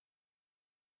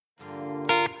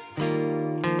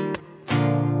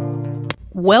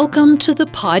Welcome to the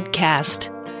podcast.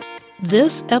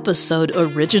 This episode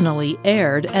originally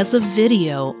aired as a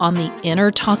video on the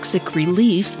Inner Toxic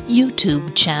Relief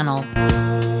YouTube channel.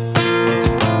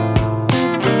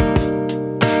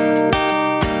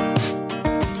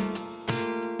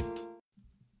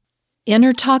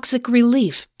 Inner Toxic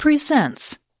Relief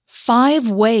presents 5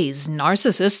 ways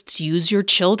narcissists use your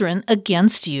children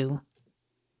against you.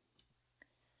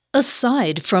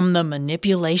 Aside from the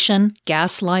manipulation,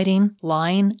 gaslighting,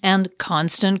 lying, and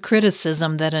constant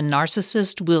criticism that a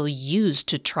narcissist will use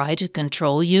to try to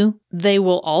control you, they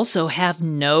will also have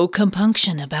no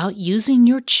compunction about using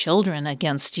your children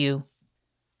against you.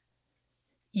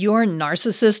 Your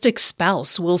narcissistic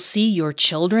spouse will see your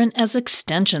children as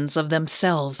extensions of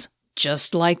themselves,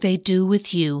 just like they do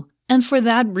with you, and for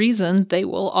that reason they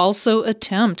will also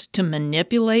attempt to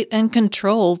manipulate and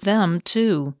control them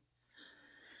too.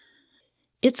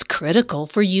 It's critical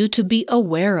for you to be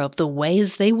aware of the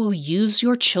ways they will use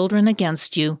your children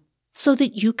against you so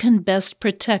that you can best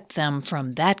protect them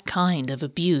from that kind of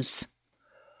abuse.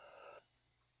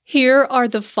 Here are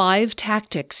the 5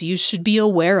 tactics you should be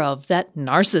aware of that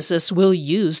narcissists will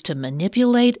use to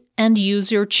manipulate and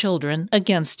use your children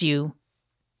against you.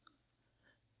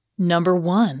 Number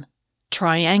 1.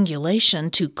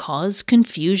 Triangulation to cause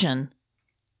confusion.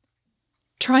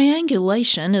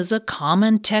 Triangulation is a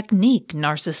common technique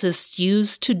narcissists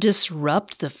use to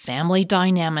disrupt the family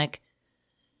dynamic.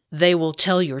 They will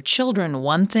tell your children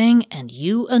one thing and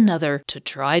you another to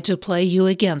try to play you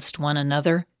against one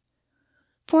another.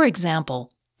 For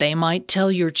example, they might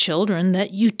tell your children that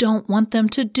you don't want them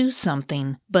to do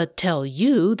something, but tell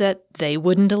you that they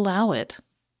wouldn't allow it.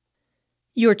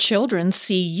 Your children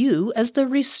see you as the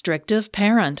restrictive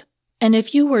parent. And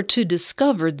if you were to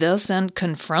discover this and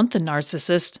confront the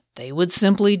narcissist, they would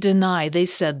simply deny they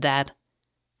said that.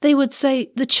 They would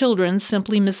say the children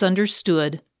simply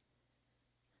misunderstood.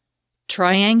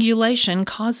 Triangulation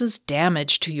causes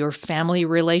damage to your family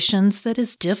relations that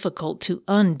is difficult to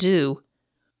undo.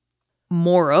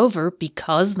 Moreover,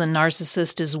 because the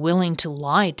narcissist is willing to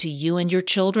lie to you and your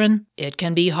children, it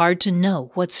can be hard to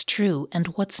know what's true and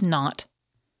what's not.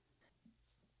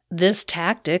 This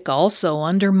tactic also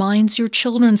undermines your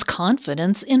children's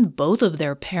confidence in both of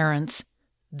their parents.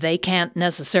 They can't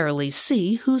necessarily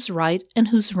see who's right and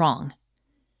who's wrong.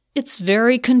 It's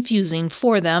very confusing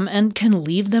for them and can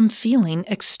leave them feeling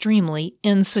extremely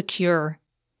insecure.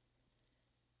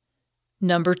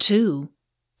 Number 2.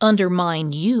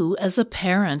 Undermine you as a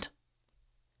parent.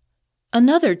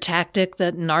 Another tactic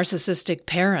that narcissistic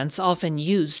parents often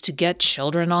use to get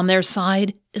children on their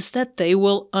side is that they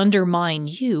will undermine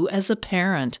you as a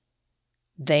parent.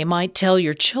 They might tell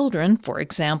your children, for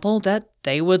example, that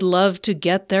they would love to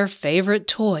get their favorite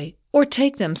toy or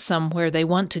take them somewhere they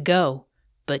want to go,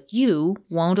 but you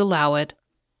won't allow it.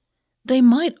 They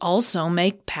might also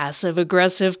make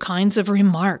passive-aggressive kinds of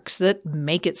remarks that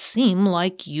make it seem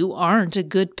like you aren't a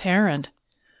good parent.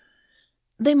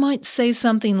 They might say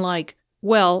something like,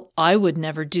 "Well, I would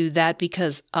never do that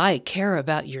because I care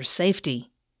about your safety."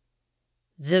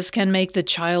 This can make the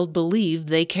child believe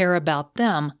they care about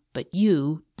them, but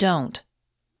you don't.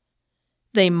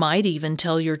 They might even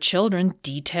tell your children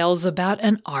details about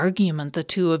an argument the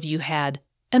two of you had,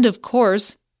 and of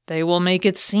course, they will make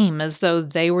it seem as though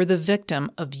they were the victim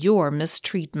of your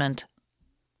mistreatment.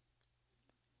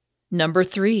 Number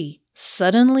 3.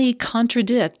 Suddenly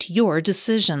contradict your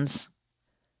decisions.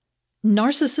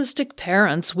 Narcissistic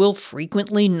parents will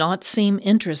frequently not seem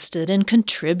interested in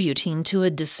contributing to a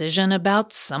decision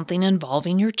about something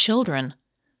involving your children.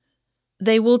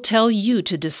 They will tell you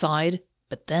to decide,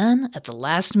 but then at the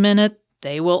last minute,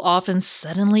 they will often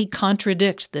suddenly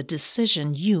contradict the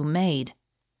decision you made.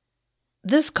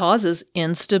 This causes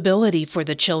instability for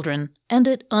the children, and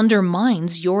it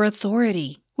undermines your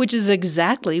authority, which is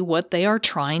exactly what they are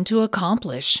trying to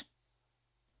accomplish.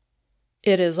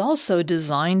 It is also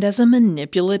designed as a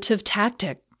manipulative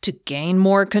tactic to gain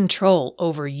more control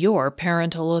over your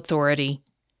parental authority.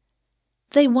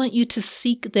 They want you to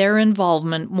seek their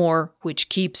involvement more, which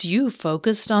keeps you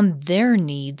focused on their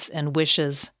needs and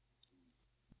wishes.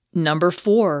 Number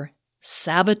 4.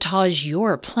 Sabotage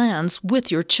your plans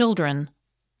with your children.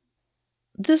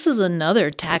 This is another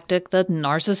tactic that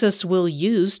narcissists will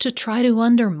use to try to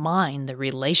undermine the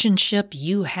relationship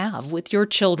you have with your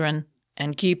children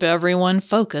and keep everyone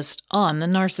focused on the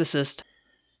narcissist.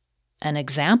 An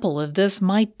example of this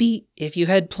might be if you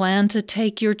had planned to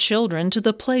take your children to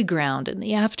the playground in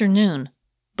the afternoon,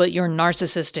 but your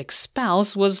narcissistic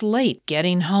spouse was late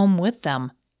getting home with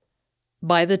them.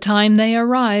 By the time they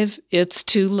arrive, it's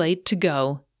too late to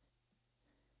go.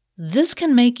 This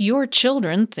can make your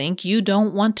children think you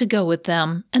don't want to go with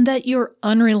them and that you're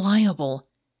unreliable.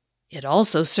 It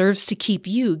also serves to keep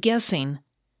you guessing.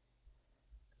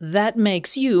 That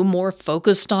makes you more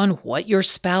focused on what your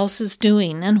spouse is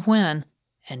doing and when.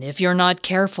 And if you're not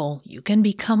careful, you can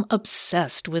become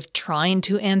obsessed with trying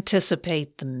to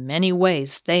anticipate the many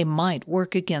ways they might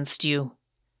work against you.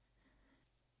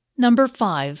 Number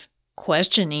 5,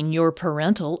 questioning your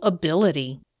parental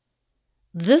ability.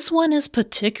 This one is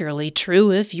particularly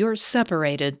true if you're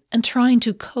separated and trying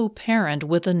to co-parent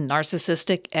with a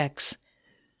narcissistic ex.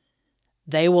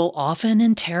 They will often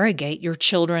interrogate your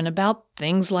children about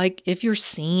things like if you're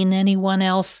seeing anyone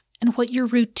else and what your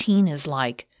routine is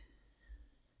like.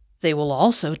 They will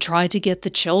also try to get the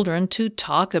children to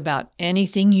talk about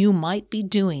anything you might be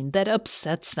doing that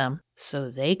upsets them so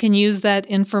they can use that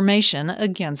information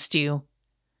against you.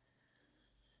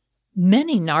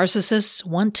 Many narcissists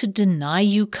want to deny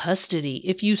you custody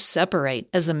if you separate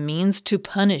as a means to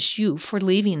punish you for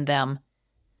leaving them.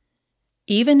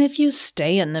 Even if you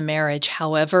stay in the marriage,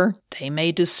 however, they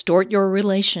may distort your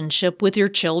relationship with your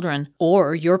children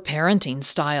or your parenting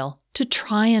style to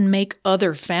try and make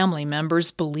other family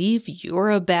members believe you're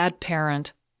a bad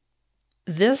parent.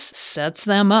 This sets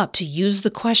them up to use the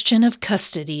question of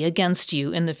custody against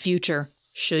you in the future,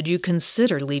 should you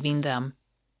consider leaving them.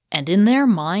 And in their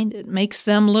mind, it makes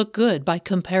them look good by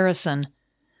comparison.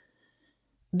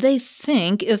 They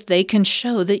think if they can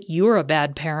show that you're a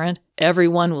bad parent,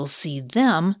 everyone will see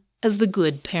them as the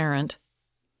good parent.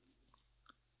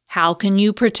 How can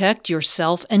you protect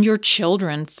yourself and your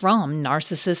children from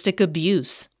narcissistic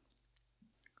abuse?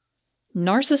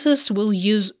 Narcissists will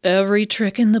use every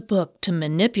trick in the book to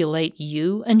manipulate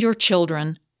you and your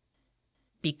children.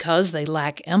 Because they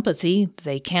lack empathy,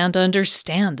 they can't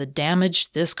understand the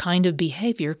damage this kind of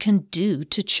behavior can do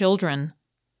to children.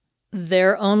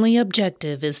 Their only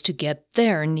objective is to get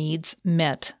their needs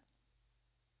met.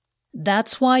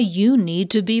 That's why you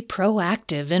need to be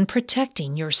proactive in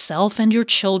protecting yourself and your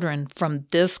children from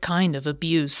this kind of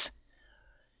abuse.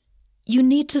 You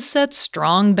need to set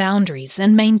strong boundaries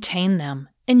and maintain them,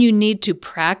 and you need to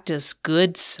practice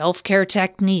good self-care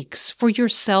techniques for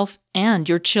yourself and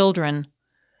your children.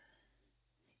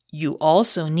 You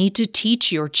also need to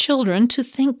teach your children to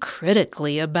think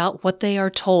critically about what they are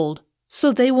told,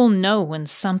 so they will know when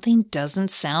something doesn't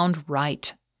sound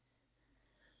right.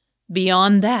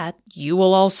 Beyond that, you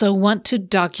will also want to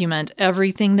document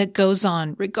everything that goes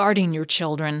on regarding your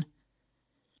children.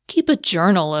 Keep a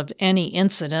journal of any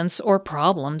incidents or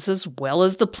problems as well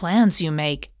as the plans you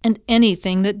make and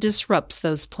anything that disrupts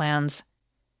those plans.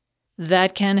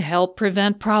 That can help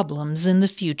prevent problems in the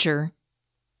future.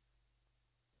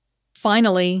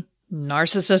 Finally,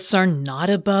 narcissists are not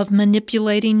above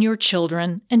manipulating your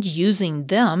children and using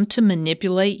them to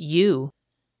manipulate you.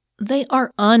 They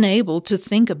are unable to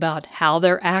think about how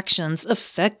their actions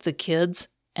affect the kids,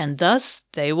 and thus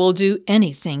they will do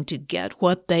anything to get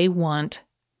what they want.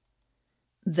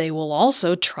 They will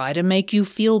also try to make you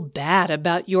feel bad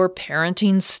about your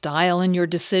parenting style and your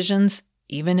decisions,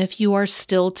 even if you are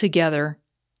still together.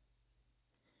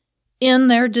 In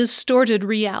their distorted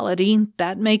reality,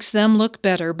 that makes them look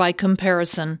better by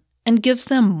comparison and gives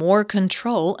them more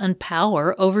control and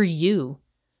power over you.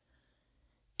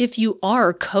 If you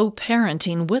are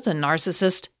co-parenting with a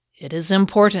narcissist, it is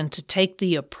important to take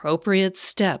the appropriate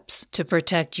steps to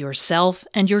protect yourself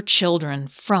and your children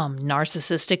from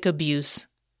narcissistic abuse.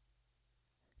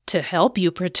 To help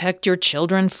you protect your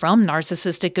children from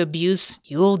narcissistic abuse,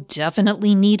 you'll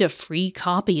definitely need a free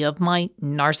copy of my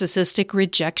Narcissistic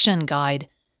Rejection Guide.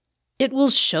 It will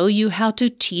show you how to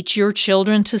teach your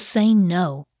children to say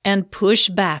no and push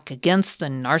back against the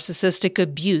narcissistic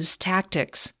abuse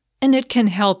tactics. And it can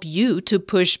help you to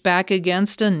push back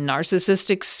against a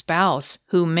narcissistic spouse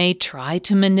who may try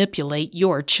to manipulate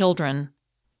your children.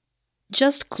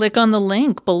 Just click on the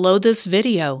link below this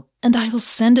video, and I will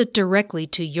send it directly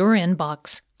to your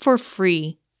inbox for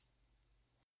free.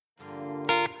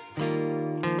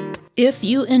 If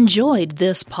you enjoyed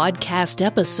this podcast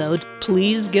episode,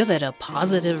 please give it a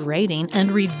positive rating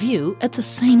and review at the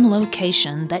same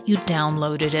location that you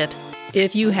downloaded it.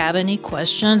 If you have any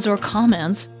questions or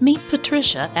comments, meet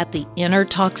Patricia at the Inner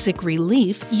Toxic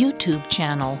Relief YouTube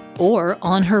channel or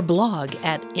on her blog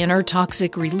at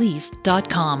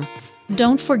innertoxicrelief.com.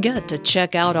 Don't forget to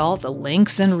check out all the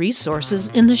links and resources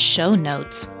in the show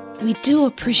notes. We do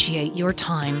appreciate your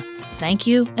time. Thank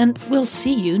you, and we'll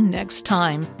see you next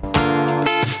time.